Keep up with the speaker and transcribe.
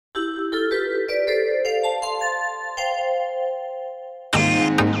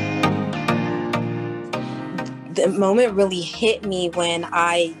The moment really hit me when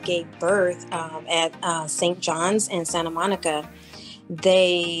I gave birth at St. John's in Santa Monica.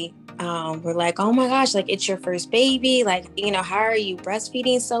 They were like, oh my gosh, like it's your first baby. Like, how are you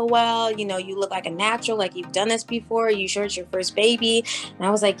breastfeeding so well? You look like a natural, like you've done this before. Are you sure it's your first baby? And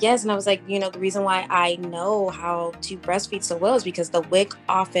I was like, yes. And I was like, the reason why I know how to breastfeed so well is because the WIC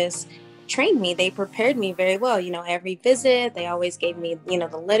office trained me. They prepared me very well. Every visit, they always gave me,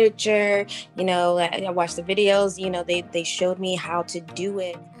 the literature, I watched the videos, they showed me how to do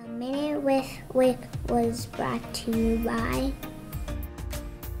it. A Minute with WIC was brought to you by.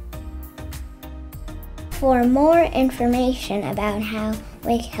 For more information about how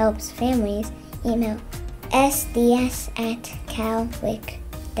WIC helps families, email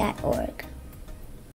sds@calwic.org.